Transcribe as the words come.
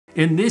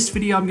In this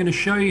video, I'm going to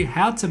show you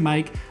how to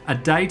make a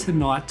day to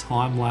night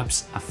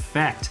time-lapse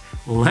effect.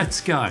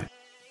 Let's go.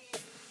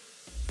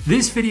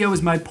 This video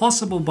is made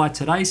possible by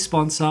today's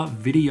sponsor,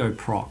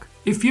 VideoProc.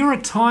 If you're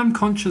a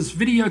time-conscious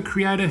video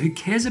creator who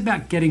cares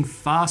about getting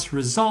fast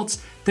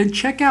results, then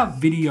check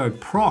out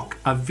VideoProc,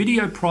 a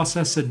video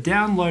processor,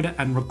 downloader,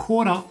 and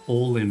recorder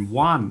all in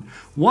one.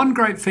 One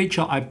great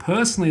feature I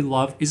personally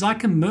love is I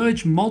can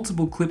merge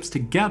multiple clips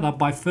together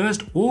by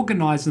first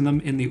organizing them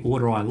in the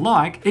order I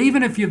like,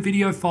 even if your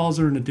video files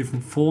are in a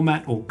different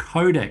format or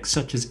codec,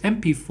 such as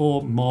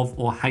MP4, MOV,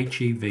 or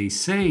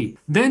HEVC.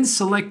 Then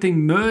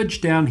selecting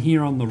Merge down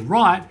here on the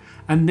right,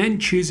 and then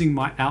choosing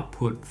my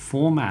output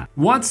format.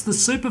 Once the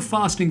super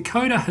fast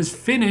encoder has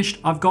finished,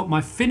 I've got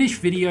my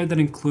finished video that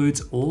includes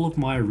all of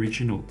my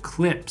original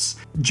clips.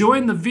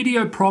 Join the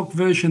VideoProc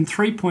version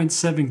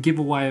 3.7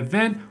 giveaway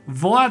event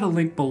via the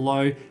link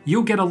below.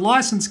 You'll get a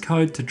license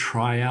code to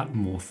try out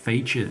more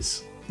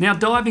features. Now,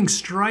 diving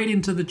straight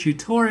into the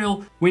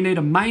tutorial, we need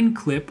a main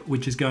clip,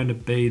 which is going to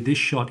be this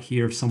shot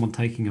here of someone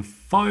taking a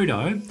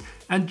photo.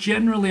 And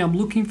generally, I'm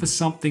looking for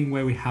something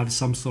where we have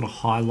some sort of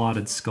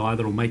highlighted sky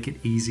that'll make it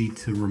easy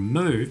to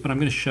remove, but I'm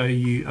going to show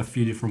you a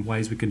few different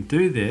ways we can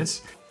do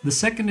this. The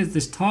second is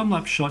this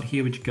time-lapse shot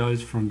here, which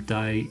goes from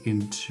day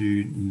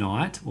into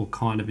night, or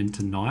kind of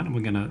into night, and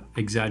we're going to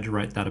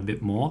exaggerate that a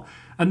bit more.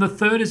 And the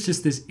third is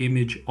just this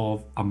image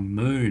of a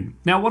moon.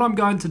 Now, what I'm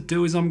going to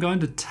do is I'm going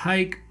to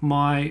take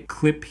my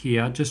clip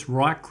here, just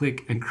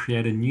right-click and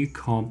create a new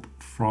comp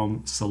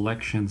from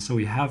selection. So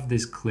we have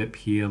this clip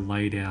here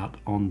laid out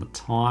on the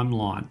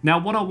timeline. Now,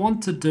 what I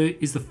want to do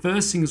is the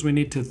first thing is we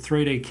need to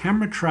 3D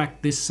camera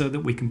track this so that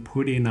we can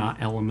put in our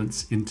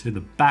elements into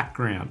the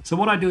background. So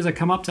what I do is I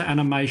come up to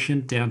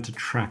animation, down to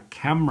track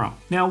camera.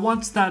 Now,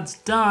 once that's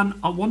done,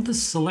 I want to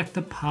select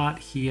a part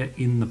here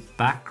in the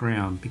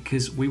background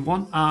because we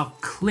want our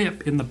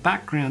clip in the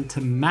background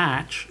to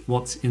match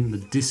what's in the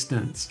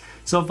distance.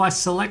 So if I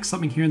select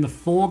something here in the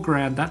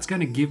foreground, that's going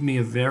to give me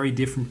a very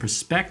different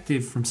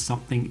perspective from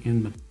something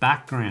in the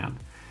background.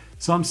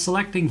 So I'm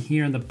selecting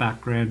here in the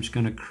background, I'm just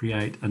going to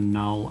create a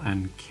null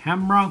and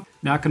camera.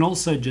 Now I can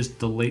also just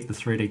delete the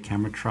 3D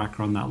camera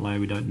tracker on that layer.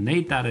 We don't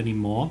need that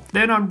anymore.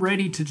 Then I'm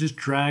ready to just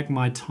drag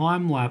my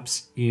time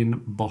lapse in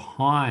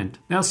behind.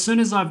 Now, as soon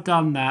as I've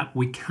done that,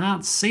 we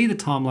can't see the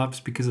time lapse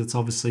because it's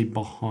obviously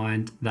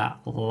behind that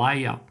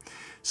layer.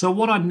 So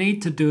what I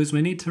need to do is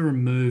we need to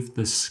remove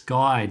the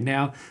sky.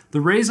 Now, the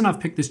reason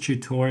I've picked this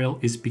tutorial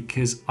is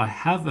because I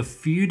have a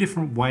few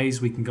different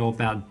ways we can go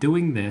about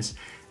doing this.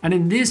 And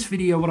in this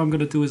video, what I'm going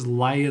to do is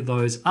layer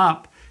those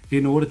up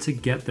in order to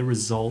get the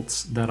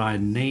results that I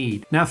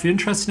need. Now, if you're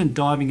interested in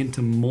diving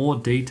into more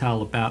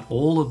detail about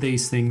all of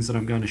these things that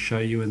I'm going to show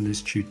you in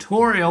this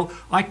tutorial,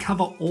 I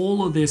cover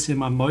all of this in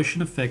my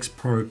Motion Effects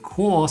Pro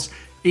course,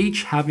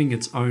 each having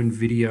its own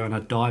video, and I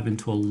dive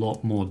into a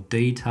lot more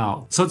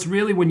detail. So it's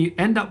really when you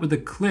end up with a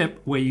clip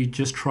where you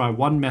just try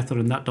one method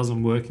and that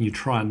doesn't work and you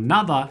try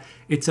another,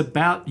 it's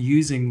about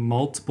using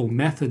multiple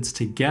methods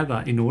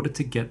together in order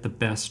to get the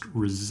best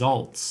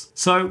results.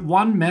 So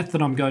one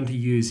method I'm going to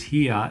use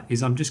here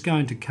is I'm just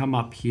going to come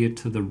up here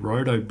to the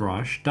Roto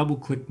Brush, double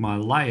click my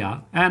layer,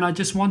 and I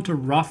just want to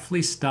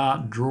roughly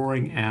start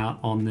drawing out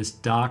on this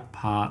dark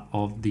part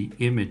of the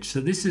image.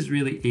 So this is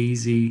really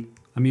easy.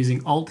 I'm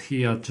using Alt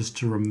here just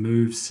to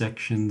remove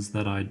sections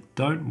that I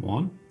don't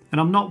want. And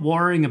I'm not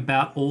worrying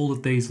about all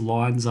of these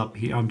lines up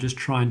here. I'm just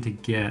trying to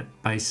get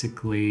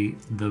basically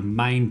the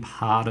main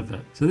part of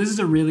it. So this is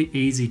a really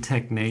easy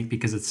technique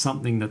because it's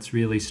something that's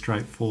really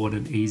straightforward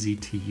and easy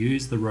to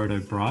use, the Roto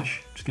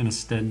Brush. I'm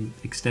just gonna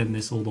extend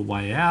this all the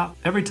way out.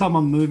 Every time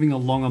I'm moving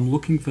along, I'm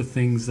looking for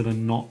things that are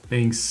not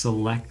being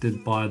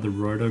selected by the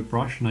Roto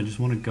Brush, and I just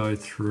wanna go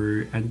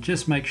through and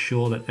just make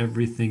sure that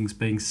everything's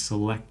being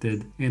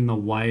selected in the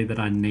way that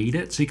I need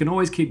it. So you can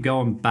always keep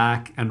going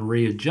back and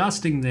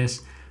readjusting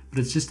this, but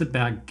it's just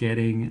about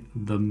getting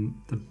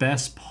the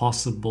best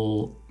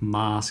possible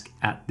mask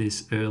at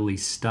this early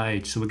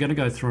stage. So we're going to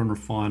go through and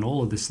refine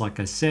all of this. Like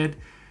I said,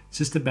 it's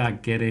just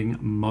about getting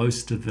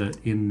most of it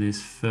in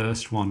this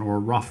first one, or a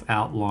rough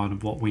outline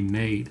of what we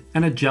need,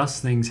 and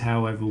adjust things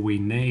however we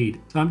need.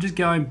 So I'm just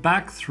going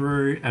back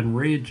through and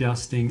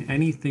readjusting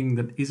anything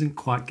that isn't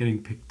quite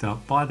getting picked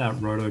up by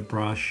that Roto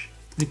Brush.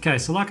 Okay,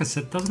 so like I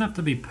said, it doesn't have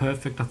to be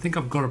perfect. I think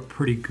I've got it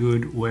pretty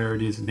good where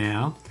it is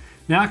now.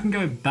 Now I can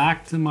go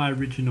back to my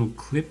original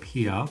clip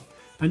here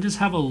and just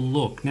have a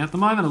look. Now at the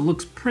moment it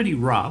looks pretty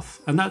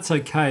rough, and that's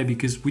okay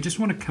because we just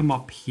want to come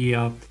up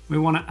here. We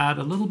want to add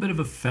a little bit of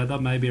a feather,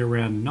 maybe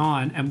around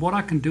 9. And what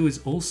I can do is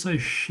also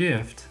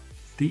shift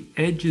the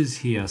edges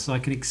here so I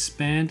can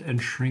expand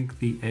and shrink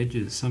the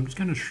edges. So I'm just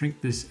going to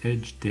shrink this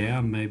edge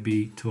down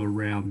maybe to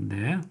around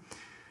there.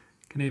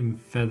 I can even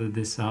feather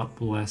this up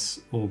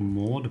less or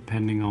more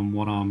depending on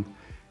what I'm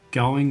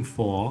going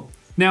for.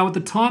 Now with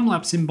the time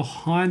lapse in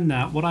behind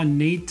that, what I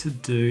need to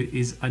do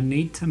is I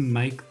need to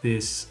make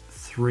this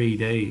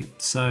 3D.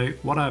 So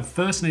what I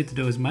first need to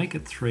do is make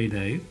it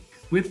 3D.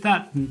 With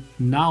that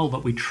null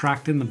that we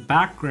tracked in the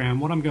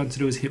background, what I'm going to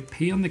do is hit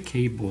P on the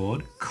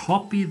keyboard,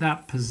 copy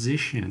that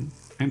position,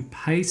 and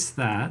paste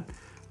that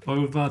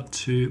over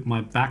to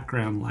my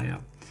background layer.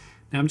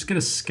 Now I'm just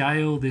going to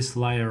scale this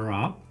layer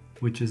up,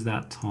 which is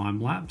that time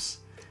lapse,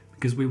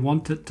 because we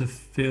want it to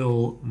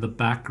fill the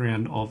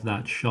background of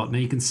that shot. Now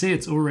you can see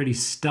it's already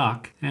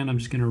stuck, and I'm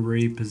just going to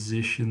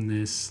reposition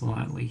this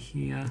slightly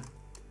here,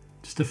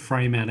 just to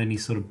frame out any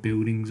sort of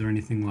buildings or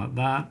anything like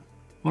that.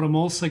 What I'm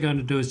also going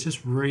to do is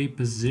just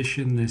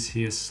reposition this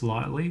here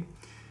slightly,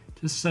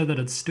 just so that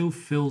it still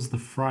fills the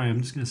frame.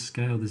 I'm just going to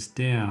scale this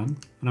down,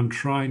 and I'm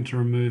trying to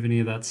remove any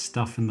of that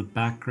stuff in the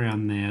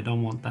background there. I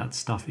don't want that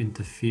stuff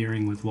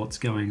interfering with what's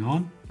going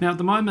on. Now at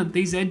the moment,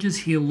 these edges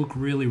here look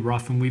really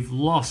rough, and we've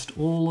lost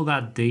all of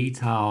that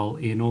detail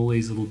in all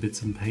these little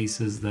bits and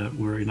pieces that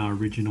were in our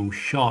original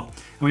shot.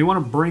 And we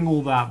want to bring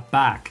all that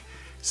back.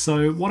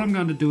 So what I'm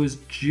going to do is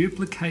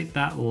duplicate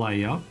that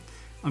layer.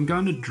 I'm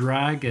going to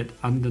drag it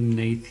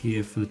underneath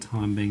here for the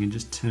time being and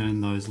just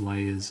turn those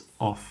layers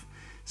off.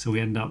 So we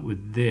end up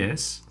with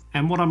this.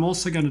 And what I'm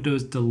also going to do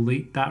is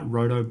delete that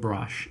Roto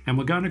Brush, and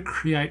we're going to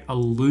create a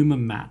Luma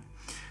Matte.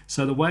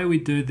 So the way we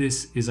do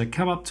this is I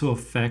come up to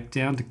Effect,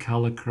 down to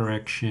Color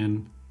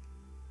Correction,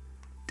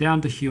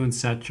 down to Hue and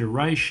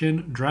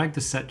Saturation, drag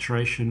the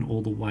saturation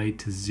all the way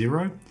to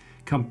 0,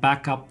 come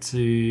back up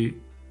to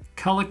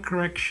Color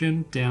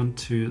Correction, down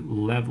to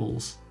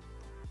Levels.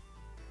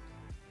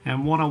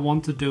 And what I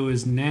want to do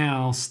is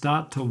now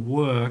start to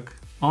work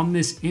on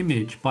this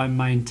image by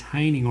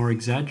maintaining or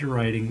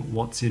exaggerating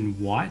what's in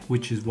white,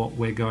 which is what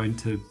we're going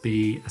to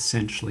be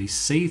essentially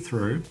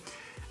see-through,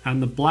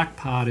 and the black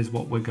part is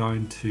what we're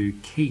going to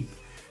keep.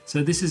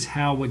 So this is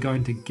how we're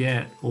going to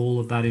get all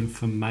of that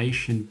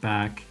information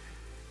back,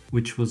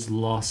 which was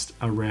lost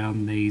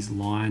around these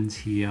lines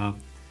here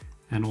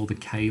and all the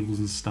cables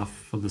and stuff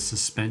for the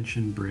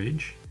suspension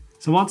bridge.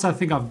 So once I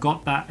think I've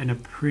got that in a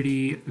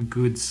pretty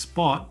good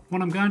spot,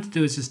 what I'm going to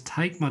do is just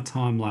take my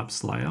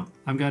time-lapse layer.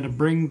 I'm going to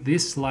bring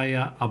this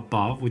layer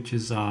above, which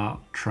is our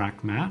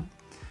track matte.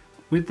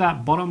 With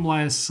that bottom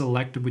layer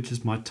selected, which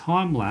is my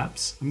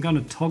time-lapse, I'm going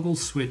to toggle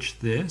switch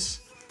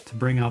this to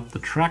bring up the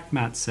track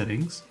matte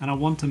settings, and I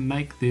want to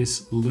make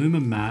this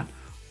Luma Matte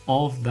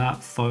of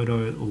that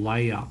photo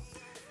layer.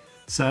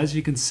 So as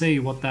you can see,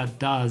 what that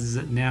does is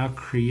it now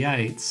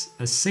creates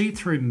a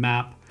see-through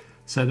map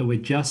so that we're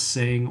just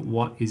seeing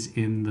what is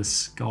in the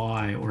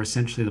sky, or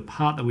essentially the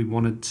part that we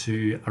wanted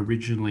to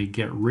originally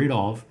get rid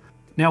of.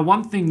 Now,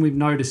 one thing we've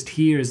noticed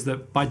here is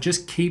that by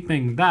just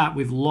keeping that,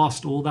 we've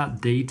lost all that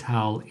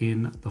detail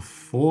in the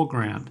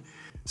foreground.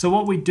 So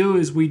what we do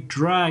is we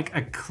drag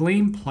a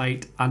clean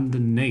plate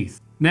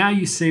underneath. Now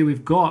you see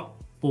we've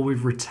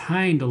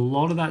retained a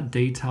lot of that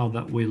detail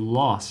that we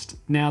lost.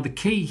 Now the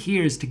key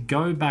here is to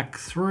go back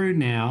through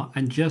now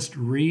and just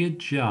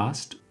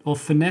readjust or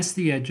finesse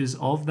the edges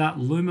of that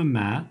Luma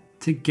Matte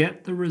to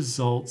get the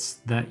results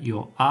that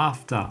you're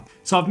after.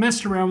 So I've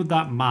messed around with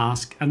that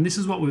mask, and this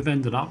is what we've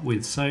ended up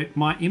with. So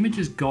my image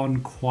has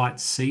gone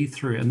quite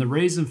see-through, and the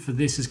reason for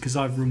this is because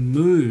I've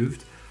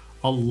removed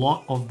a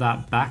lot of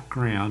that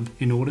background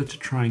in order to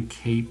try and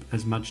keep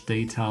as much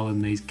detail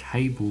in these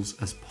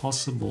cables as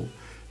possible.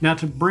 Now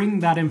to bring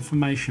that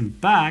information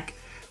back,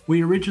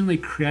 we originally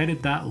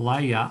created that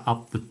layer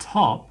up the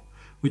top,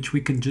 which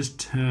we can just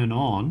turn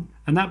on,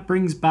 and that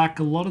brings back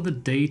a lot of the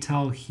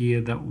detail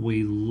here that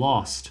we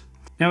lost.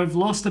 Now we've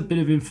lost a bit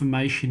of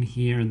information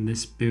here in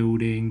this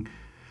building,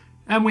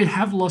 and we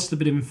have lost a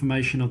bit of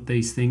information of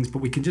these things,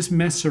 but we can just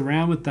mess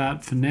around with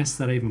that, finesse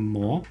that even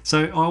more.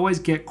 So I always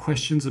get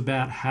questions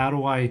about how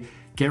do I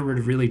get rid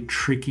of really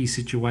tricky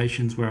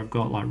situations where I've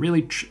got like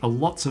really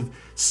lots of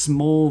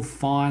small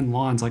fine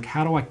lines. Like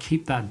how do I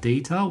keep that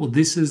detail? Well,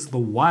 this is the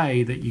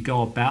way that you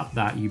go about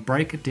that. You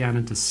break it down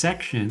into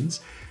sections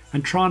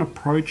and try and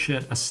approach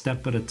it a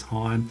step at a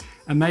time,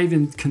 and may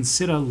even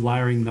consider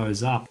layering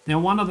those up. Now,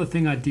 one other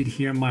thing I did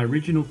here in my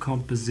original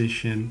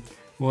composition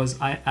was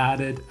I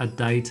added a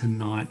day to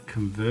night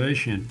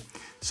conversion.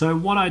 So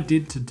what I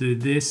did to do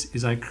this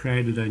is I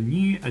created a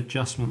new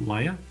adjustment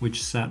layer,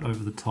 which sat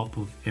over the top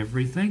of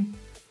everything.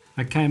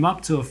 I came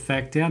up to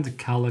Effect, down to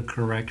Color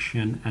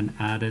Correction, and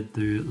added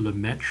the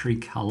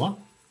Lumetri color.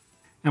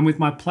 And with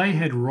my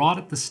playhead right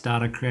at the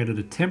start, I created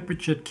a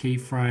temperature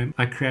keyframe,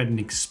 I created an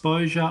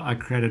exposure, I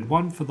created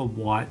one for the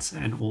whites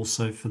and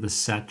also for the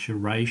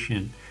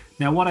saturation.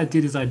 Now what I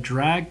did is I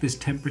dragged this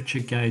temperature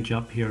gauge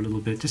up here a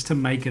little bit just to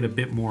make it a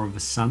bit more of a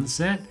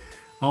sunset.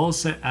 I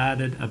also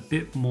added a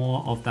bit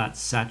more of that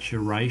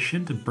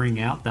saturation to bring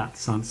out that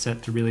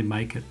sunset to really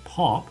make it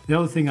pop. The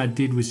other thing I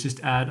did was just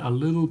add a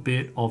little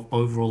bit of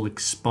overall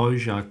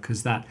exposure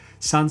because that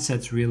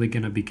sunset's really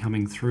going to be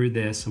coming through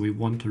there, so we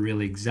want to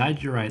really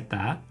exaggerate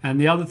that. And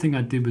the other thing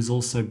I did was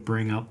also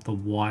bring up the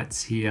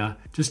whites here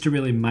just to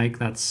really make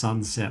that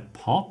sunset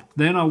pop.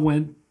 Then I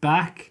went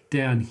back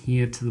down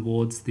here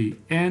towards the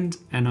end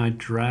and I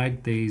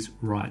dragged these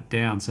right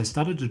down. So I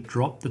started to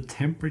drop the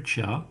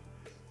temperature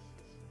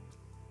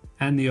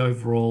and the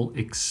overall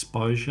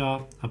exposure.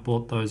 I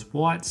brought those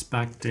whites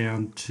back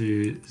down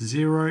to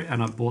 0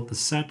 and I brought the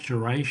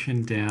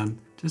saturation down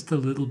just a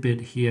little bit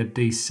here,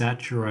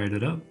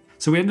 desaturated it.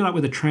 So we ended up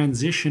with a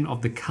transition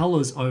of the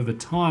colors over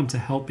time to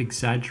help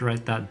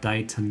exaggerate that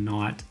day to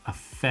night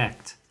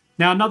effect.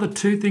 Now, another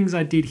two things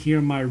I did here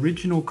in my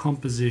original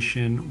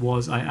composition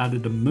was I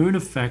added a moon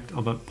effect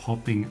of it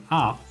popping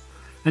up.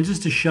 And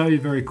just to show you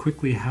very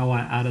quickly how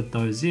I added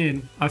those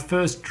in, I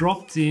first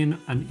dropped in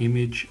an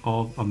image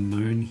of a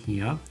moon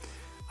here.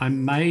 I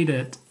made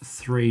it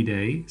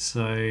 3D,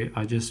 so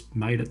I just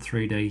made it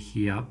 3D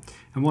here.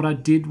 And what I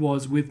did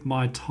was with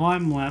my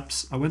time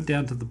lapse, I went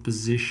down to the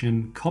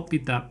position,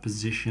 copied that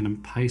position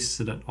and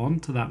pasted it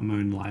onto that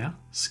moon layer.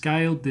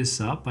 Scaled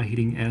this up by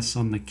hitting S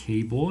on the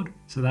keyboard.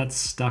 So that's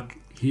stuck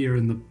here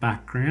in the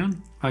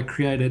background. I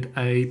created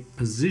a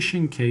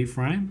position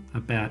keyframe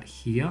about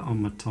here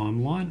on my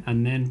timeline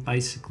and then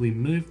basically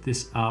moved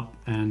this up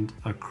and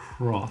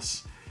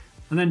across.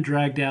 And then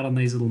dragged out on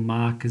these little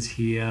markers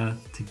here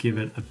to give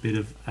it a bit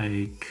of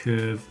a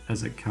curve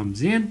as it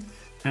comes in.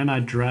 And I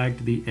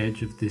dragged the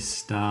edge of this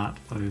start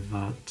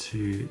over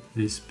to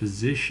this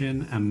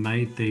position and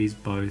made these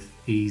both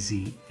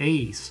easy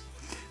ease.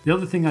 The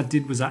other thing I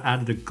did was I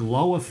added a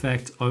glow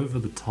effect over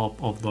the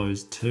top of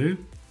those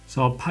two.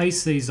 So I'll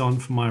paste these on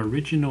for my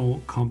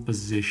original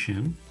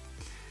composition.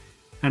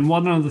 And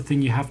one other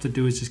thing you have to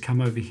do is just come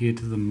over here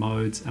to the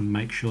modes and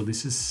make sure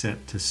this is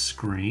set to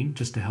screen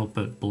just to help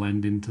it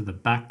blend into the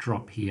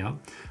backdrop here.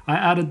 I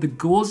added the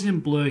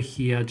Gaussian blur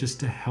here just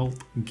to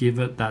help give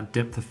it that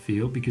depth of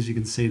field because you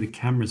can see the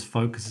camera's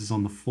focus is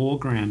on the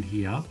foreground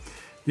here.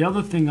 The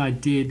other thing I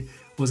did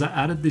was I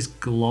added this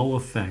glow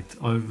effect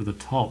over the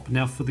top.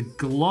 Now for the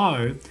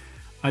glow,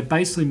 I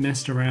basically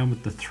messed around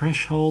with the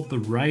threshold, the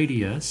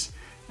radius,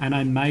 and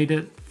I made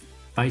it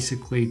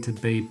basically to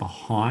be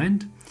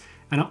behind.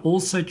 And I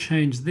also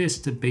changed this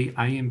to be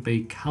A and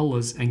B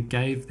colors and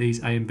gave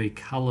these A and B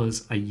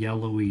colors a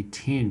yellowy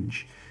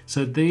tinge.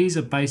 So these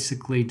are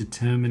basically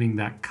determining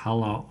that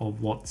color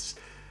of what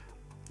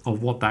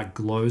that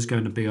glow is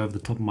going to be over the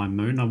top of my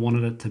moon. I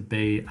wanted it to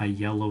be a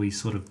yellowy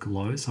sort of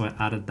glow, so I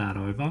added that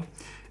over.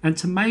 And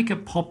to make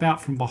it pop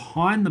out from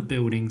behind the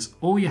buildings,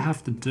 all you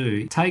have to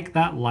do, take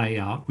that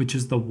layer, which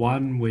is the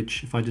one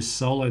which, if I just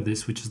solo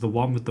this, which is the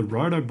one with the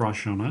Roto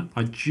Brush on it,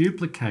 I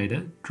duplicate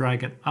it,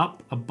 drag it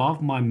up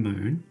above my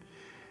moon,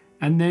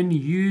 and then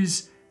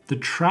use the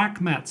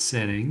track matte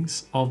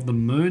settings of the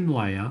moon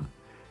layer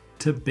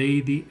to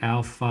be the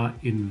alpha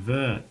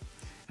invert.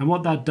 And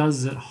what that does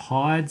is it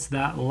hides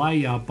that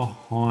layer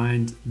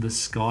behind the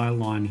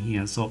skyline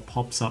here. So it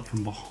pops up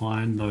from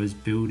behind those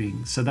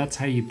buildings. So that's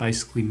how you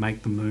basically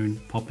make the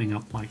moon popping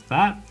up like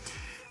that.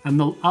 And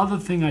the other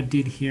thing I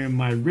did here in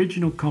my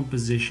original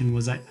composition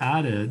was I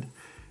added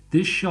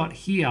this shot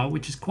here,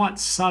 which is quite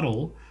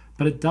subtle,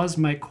 but it does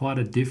make quite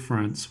a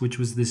difference, which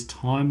was this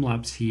time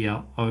lapse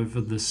here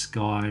over the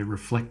sky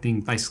reflecting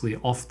basically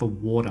off the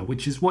water,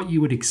 which is what you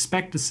would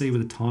expect to see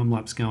with a time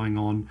lapse going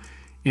on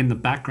in the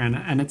background,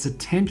 and it's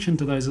attention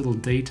to those little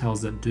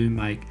details that do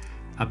make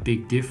a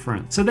big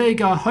difference. So there you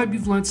go. I hope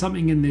you've learned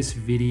something in this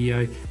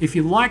video. If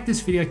you like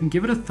this video, you can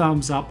give it a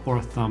thumbs up or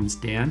a thumbs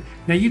down.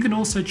 Now you can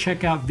also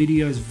check out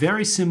videos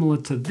very similar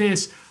to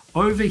this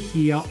over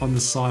here on the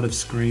side of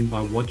screen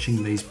by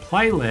watching these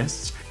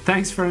playlists.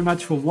 Thanks very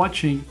much for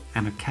watching,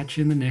 and I'll catch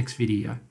you in the next video.